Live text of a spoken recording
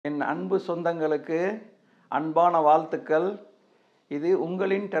என் அன்பு சொந்தங்களுக்கு அன்பான வாழ்த்துக்கள். இது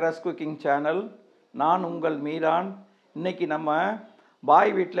உங்களின் டெரஸ் குக்கிங் சேனல். நான் உங்கள் மீரான். இன்றைக்கி நம்ம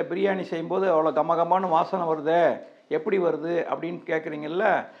பாய் வீட்டில் பிரியாணி செய்யும்போது அவ்வளோ கமகமான வாசனை வருதே, எப்படி வருது அப்படின்னு கேட்குறீங்கல்ல.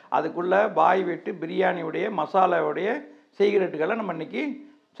 அதுக்குள்ளே பாய் வீட்டு பிரியாணியுடைய மசாலாவுடைய சீக்ரெட்டுகளை நம்ம இன்றைக்கி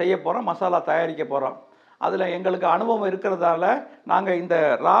செய்ய போகிறோம், மசாலா தயாரிக்க போகிறோம். அதில் எங்களுக்கு அனுபவம் இருக்கிறதால நாங்கள் இந்த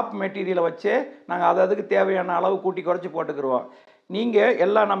ராப் மெட்டீரியலை வச்சே நாங்கள் அதுக்கு தேவையான அளவு கூட்டி குறைச்சி போட்டுக்கிடுவோம். நீங்கள்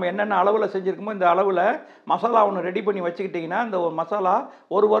எல்லாம் நம்ம என்னென்ன அளவில் செஞ்சுருக்கோமோ இந்த அளவில் மசாலா ஒன்று ரெடி பண்ணி வச்சுக்கிட்டிங்கன்னா இந்த ஒரு மசாலா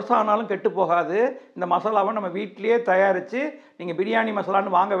ஒரு வருஷம் ஆனாலும் கெட்டு போகாது. இந்த மசாலாவை நம்ம வீட்டிலேயே தயாரித்து நீங்கள் பிரியாணி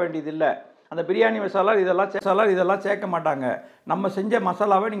மசாலான்னு வாங்க வேண்டியதில்லை. அந்த பிரியாணி மசாலா இதெல்லாம் சேர்க்க மாட்டாங்க. நம்ம செஞ்ச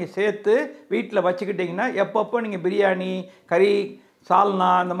மசாலாவை நீங்கள் சேர்த்து வீட்டில் வச்சுக்கிட்டிங்கன்னா எப்பப்போ நீங்கள் பிரியாணி, கறி, சால்னா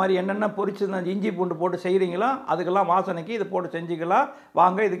இந்த மாதிரி என்னென்ன பொரிச்சு இஞ்சி பூண்டு போட்டு செய்கிறீங்களோ அதுக்கெல்லாம் வாசனைக்கு இதை போட்டு செஞ்சுக்கலாம்.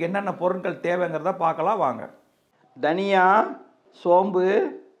 வாங்க, இதுக்கு என்னென்ன பொருட்கள் தேவைங்கிறத பார்க்கலாம் வாங்க. தனியா, சோம்பு,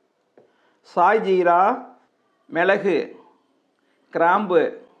 சாய் ஜீரா, மிளகு, கிராம்பு,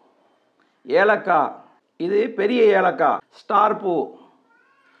 ஏலக்காய், இது பெரிய ஏலக்காய், ஸ்டார் பூ,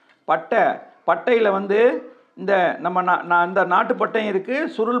 பட்டையில் இந்த இந்த நாட்டு பட்டையும் இருக்குது,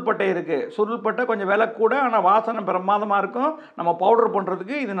 சுருள் பட்டை இருக்குது. சுருள் பட்டை கொஞ்சம் விலை கூட, ஆனால் வாசனை பிரமாதமாக இருக்கும். நம்ம பவுடர்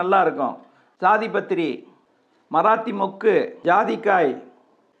பண்ணுறதுக்கு இது நல்லா இருக்கும். ஜாதி பத்திரி, மராத்தி மொக்கு, ஜாதிக்காய்,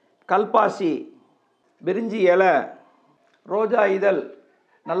 கல்பாசி, பிரிஞ்சி இலை, ரோஜா இதழ்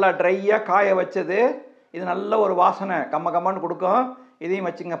நல்லா ட்ரையாக காய வச்சது. இது நல்ல ஒரு வாசனை கம்மன்னு கொடுக்கும். இதையும்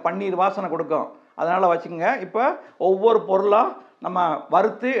வச்சுங்க, பன்னீர் வாசனை கொடுக்கும், அதனால் வச்சுக்கோங்க. இப்போ ஒவ்வொரு பொருளாக நம்ம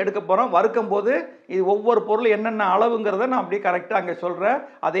வறுத்து எடுக்க போகிறோம். வறுக்கும் போது இது ஒவ்வொரு பொருள் என்னென்ன அளவுங்கிறத நான் அப்படியே கரெக்டாக அங்கே சொல்கிறேன்.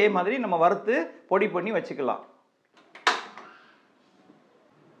 அதே மாதிரி நம்ம வறுத்து பொடி பண்ணி வச்சுக்கலாம்.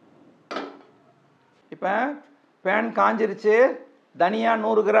 இப்போ பேன் காஞ்சிருச்சு. தனியா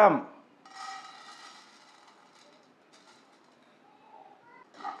 100 கிராம்,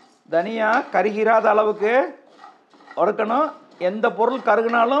 தனியா கருகிராத அளவுக்கு வறுக்கணும். எந்த பொருள்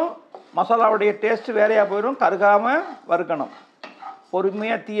கருகினாலும் மசாலாவுடைய டேஸ்ட்டு வேறையாக போயிடும். கருகாமல் வறுக்கணும்.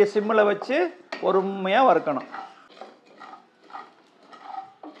 பொறுமையாக தீய சிம்மில் வச்சு பொறுமையாக வறுக்கணும்.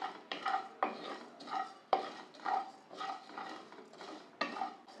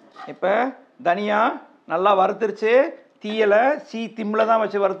 இப்போ தனியா நல்லா வறுத்துருச்சு. தீயலை திம்மில் தான்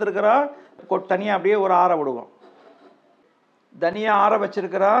வச்சு வறுத்துருக்குறோம். தனியாக அப்படியே ஒரு ஆற விடுவோம். தனியா ஆற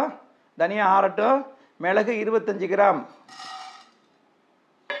வச்சுருக்கிறோம். தனியா ஆறட்டும். மிளகு 25 கிராம்,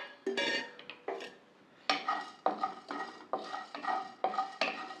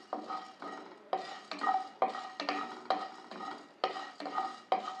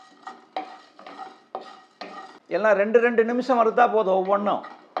 எல்லாம் 2 நிமிஷம் வறுத்தா போதும். ஒவ்வொன்றும்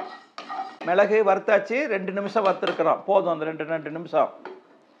மிளகு வறுத்தாச்சு, 2 நிமிஷம் வறுத்துருக்குறோம், போதும் அந்த 2 நிமிஷம்.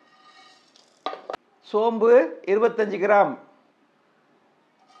 சோம்பு 25 கிராம்,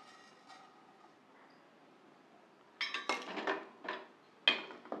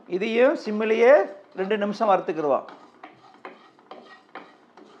 இதையும் சிம்மிலேயே 2 நிமிஷம் வறுத்துக்கிடுவோம்.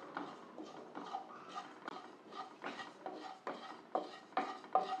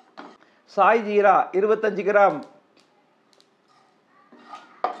 சாய் ஜீரா 25 கிராம்,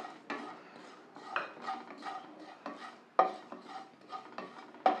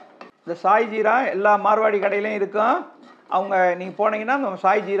 இந்த சாய் ஜீரா எல்லா மார்வாடி கடையிலையும் இருக்கும். அவங்க நீங்கள் போனீங்கன்னா நம்ம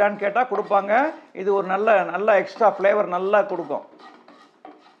சாய் ஜீரான்னு கேட்டால் கொடுப்பாங்க. இது ஒரு நல்ல எக்ஸ்ட்ரா ஃப்ளேவர் நல்லா கொடுக்கும்.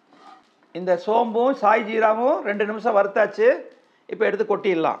 இந்த சோம்பும் சாய் ஜீராவும் 2 நிமிஷம் வறுத்தாச்சு. இப்போ எடுத்து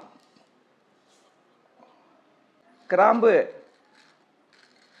கொட்டிடலாம். கிராம்பு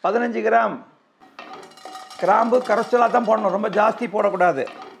 15 கிராம், கிராம்பு கரைச்சலாக தான் போடணும், ரொம்ப ஜாஸ்தி போடக்கூடாது.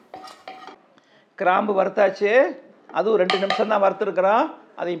 கிராம்பு வறுத்தாச்சு, அதுவும் 2 நிமிஷம் தான் வறுத்துருக்குறோம்,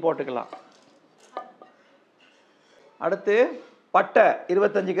 அதையும் போட்டுக்கலாம். அடுத்து பட்டை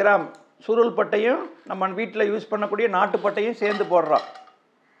 25 கிராம், சுருள் பட்டையும் நம்ம வீட்டில் யூஸ் பண்ணக்கூடிய நாட்டு பட்டையும் சேர்ந்து போடுறோம்.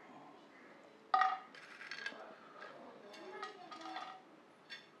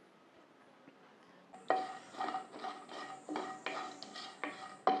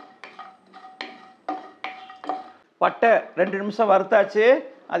 பட்டை 2 நிமிஷம் வறுத்தாச்சு,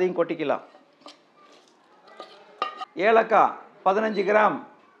 அதையும் கொட்டிக்கலாம். ஏலக்காய் 15 கிராம்,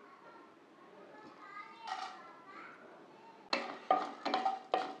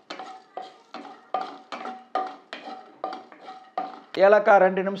 ஏலக்காய்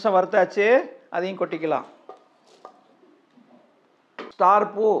 2 நிமிஷம் வறுத்தாச்சு, அதையும் கொட்டிக்கலாம். ஸ்டார்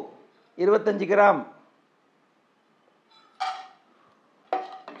பூ 25 கிராம்,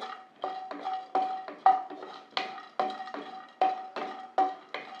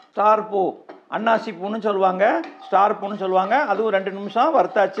 ஸ்டார் பூ அன்னாசி பூன்னு சொல்லுவாங்க, ஸ்டார் பூன்னு சொல்லுவாங்க, அதுவும் 2 நிமிஷம்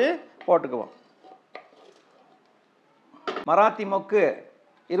வறுத்தாச்சு, போட்டுக்குவோம். மராத்தி மொக்கு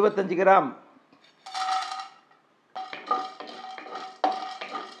 25 கிராம்.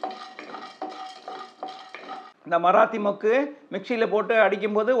 இந்த மராத்தி மொக்கு மிக்சியில் போட்டு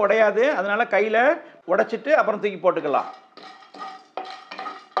அடிக்கும்போது உடையாது, அதனால் கையில் உடைச்சிட்டு அப்புறம் தூக்கி போட்டுக்கலாம்.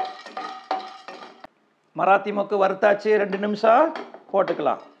 மராத்தி மொக்கு வறுத்தாச்சு, 2 நிமிஷம்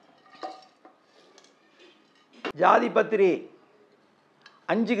போட்டுக்கலாம். ஜாதி பத்திரி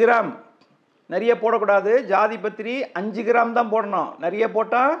 5 கிராம். நிறைய போடக்கூடாது. ஜாதி பத்திரி 5 கிராம் தான் போடணும். நிறைய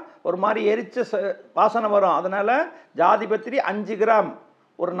போட்டால் ஒரு மாதிரி எரிச்ச வாசனை வரும். அதனால் ஜாதி பத்திரி 5 கிராம்,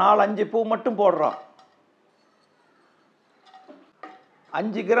 ஒரு 4-5 பூ மட்டும் போடுறோம்.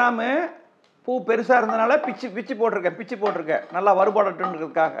 5 கிராமு பூ பெருசாக இருந்தனால பிச்சு போட்டிருக்கேன் நல்லா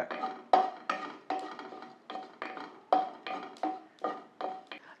வறுபடட்டுன்றதுக்காக.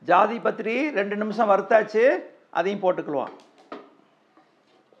 ஜாதி பத்திரி 2 நிமிஷம் வறுத்தாச்சு, அதையும் போட்டுக்கலாம்.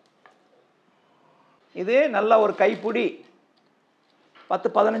 இது நல்ல ஒரு கைப்பிடி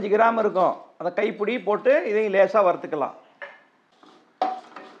 10-15 கிராம் இருக்கும். அந்த கைப்பிடி போட்டு இதையும் லேசாக வறுத்துக்கலாம்.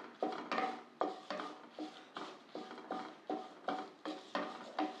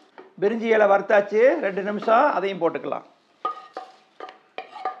 பிரிஞ்சி இலை வறுத்தாச்சு, 2 நிமிஷம், அதையும் போட்டுக்கலாம்.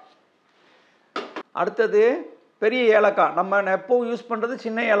 அடுத்தது பெரிய ஏலக்காய். நம்ம எப்பவும் யூஸ் பண்ணுறது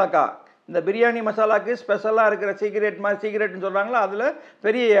சின்ன ஏலக்காய். இந்த பிரியாணி மசாலாவுக்கு ஸ்பெஷலாக இருக்கிற சீக்ரெட்னு சொல்கிறாங்களோ அதில்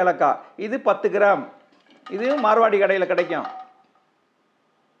பெரிய ஏலக்காய். இது 10 கிராம். இது மார்வாடி கடையில் கிடைக்கும்.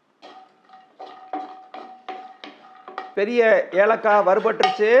 பெரிய ஏலக்காய்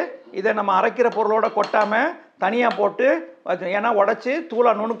வறுபட்டுருச்சு. இதை நம்ம அரைக்கிற பொருளோட கொட்டாமல் தனியாக போட்டு ஏன்னா உடச்சி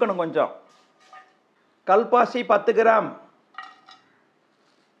தூளாக நுணுக்கணும் கொஞ்சம். கல்பாசி 10 கிராம்.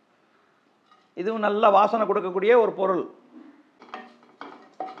 இதுவும் நல்ல வாசனை கொடுக்கக்கூடிய ஒரு பொருள்.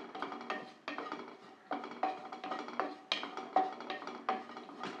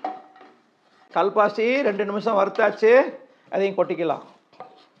 கல்பாசி 2 நிமிஷம் வறுத்தாச்சு, அதையும் கொட்டிக்கலாம்.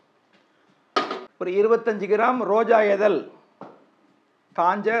 ஒரு 25 கிராம் ரோஜா இதழ்,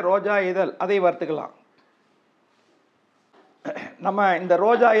 காஞ்ச ரோஜா இதழ், அதை வறுத்துக்கலாம். நம்ம இந்த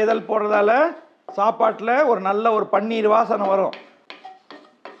ரோஜா இதழ் போடுறதால சாப்பாட்டில் ஒரு நல்ல ஒரு பன்னீர் வாசனை வரும்.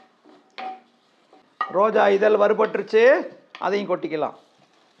 ரோஜா இதழ் வறுபட்டுருச்சு, அதையும் கொட்டிக்கலாம்.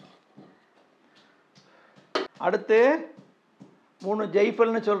 அடுத்து 3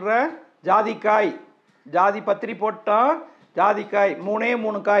 ஜெய்ஃபல்னு சொல்கிற ஜாதிக்காய். ஜாதி பத்திரி போட்டோம், ஜாதிக்காய்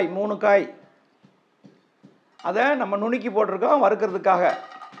 3 காய். அதை நம்ம நுணுக்கி போட்டிருக்கோம் வறுக்கிறதுக்காக.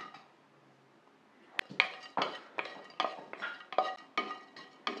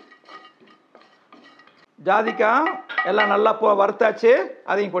 ஜாதிக்காய் எல்லாம் நல்லா வறுத்தாச்சு,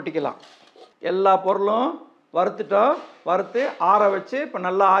 அதையும் கொட்டிக்கலாம். எல்லா பொருளும் வறுத்துட்டோம். வறுத்து ஆற வச்சு இப்போ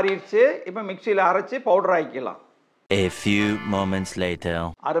நல்லா ஆறிடுச்சு. இப்போ மிக்சியில் அரைச்சி powder ஆக்கிக்கலாம். A few moments later.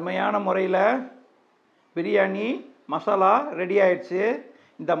 அருமையான முறையில் பிரியாணி மசாலா ரெடி ஆயிடுச்சு.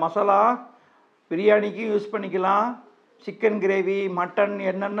 இந்த மசாலா பிரியாணிக்கும் யூஸ் பண்ணிக்கலாம். சிக்கன் கிரேவி, மட்டன்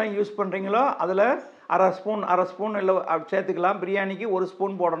என்னென்ன யூஸ் பண்ணுறீங்களோ அதில் அரை ஸ்பூன் இல்லை சேர்த்துக்கலாம். பிரியாணிக்கு 1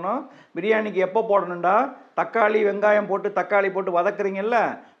 ஸ்பூன் போடணும். பிரியாணிக்கு எப்போ போடணுண்டா, தக்காளி வெங்காயம் போட்டு தக்காளி போட்டு வதக்குறீங்கல்ல,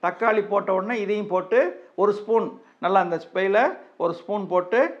 தக்காளி போட்ட உடனே இதையும் போட்டு 1 ஸ்பூன் நல்லா அந்த ஸ்பையில் 1 ஸ்பூன்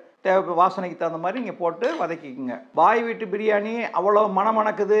போட்டு தேவை வாசனைக்கு தகுந்த மாதிரி நீங்கள் போட்டு வதக்கிக்குங்க. பாய் வீட்டு பிரியாணி அவ்வளோ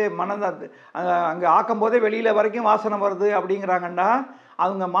மணக்குது, அங்கே ஆக்கும் போதே வெளியில் வரைக்கும் வாசனை வருது அப்படிங்கிறாங்கன்னா,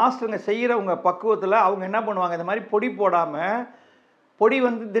 அவங்க மாஸ்டருங்க செய்கிறவங்க பக்குவத்தில் அவங்க என்ன பண்ணுவாங்க, இந்த மாதிரி பொடி போடாமல், பொடி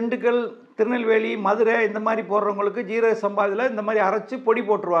திண்டுக்கல், திருநெல்வேலி, மதுரை இந்த மாதிரி போடுறவங்களுக்கு ஜீரக சம்பா இதில் இந்த மாதிரி அரைச்சி பொடி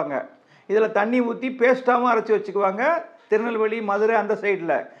போட்டுருவாங்க. இதில் தண்ணி ஊற்றி பேஸ்ட்டாகவும் அரைச்சி வச்சுக்குவாங்க. திருநெல்வேலி, மதுரை அந்த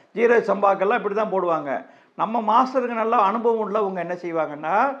சைடில் ஜீரக சம்பாக்கெல்லாம் இப்படி தான் போடுவாங்க. நம்ம மாஸ்டருக்கு நல்லா அனுபவம் உள்ளவங்க என்ன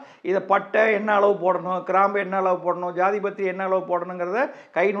செய்வாங்கன்னா, இதை பட்டை என்ன அளவு போடணும், கிராம்பு என்ன அளவு போடணும், ஜாதிபத்திரி என்ன அளவு போடணுங்கிறத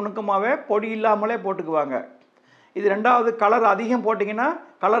கை நுணுக்கமாகவே பொடி இல்லாமலே போட்டுக்குவாங்க. இது 2வது கலர் அதிகம் போட்டிங்கன்னா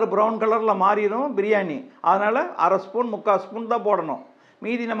கலர் ப்ரௌன் கலரில் மாறிடும் பிரியாணி. அதனால் அரை ஸ்பூன் 3/4 ஸ்பூன் தான் போடணும்.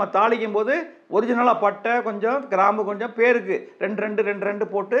 மீதி நம்ம தாளிக்கும் போது ஒரிஜினலாக பட்டை கொஞ்சம், கிராம்பு கொஞ்சம், பேருக்கு 2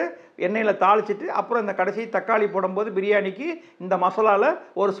 போட்டு எண்ணெயில் தாளிச்சிட்டு அப்புறம் இந்த கடைசி தக்காளி போடும்போது பிரியாணிக்கு இந்த மசாலாவில்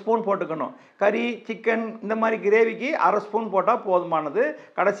 1 ஸ்பூன் போட்டுக்கணும். கறி, சிக்கன் இந்த மாதிரி கிரேவிக்கு அரை ஸ்பூன் போட்டால் போதுமானது.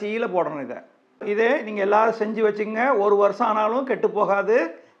 கடைசியில் போடணும். இதே நீங்கள் எல்லோரும் செஞ்சு வச்சுங்க. 1 வருஷம் ஆனாலும் கெட்டு போகாது.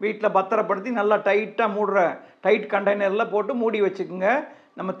 வீட்டில் பத்திரப்படுத்தி நல்லா டைட்டாக மூடுற டைட் கண்டெய்னரில் போட்டு மூடி வச்சுக்கோங்க.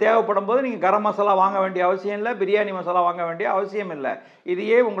 நம்ம தேவைப்படும் போது நீங்கள் கரம் மசாலா வாங்க வேண்டிய அவசியம் இல்லை, பிரியாணி மசாலா வாங்க வேண்டிய அவசியம் இல்லை.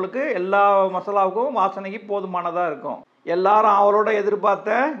 இதையே உங்களுக்கு எல்லா மசாலாவுக்கும் வாசனைக்கு போதுமானதாக இருக்கும். எல்லாரும் அவரோட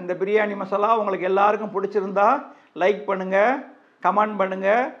எதிர்பார்த்த இந்த பிரியாணி மசாலா உங்களுக்கு எல்லாருக்கும் பிடிச்சிருந்தா லைக் பண்ணுங்கள், கமெண்ட்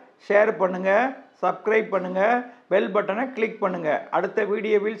பண்ணுங்கள், ஷேர் பண்ணுங்கள், சப்ஸ்கிரைப் பண்ணுங்கள், பெல் பட்டனை கிளிக் பண்ணுங்கள். அடுத்த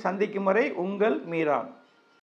வீடியோவில் சந்திக்கும் வரை உங்கள் மீரான்.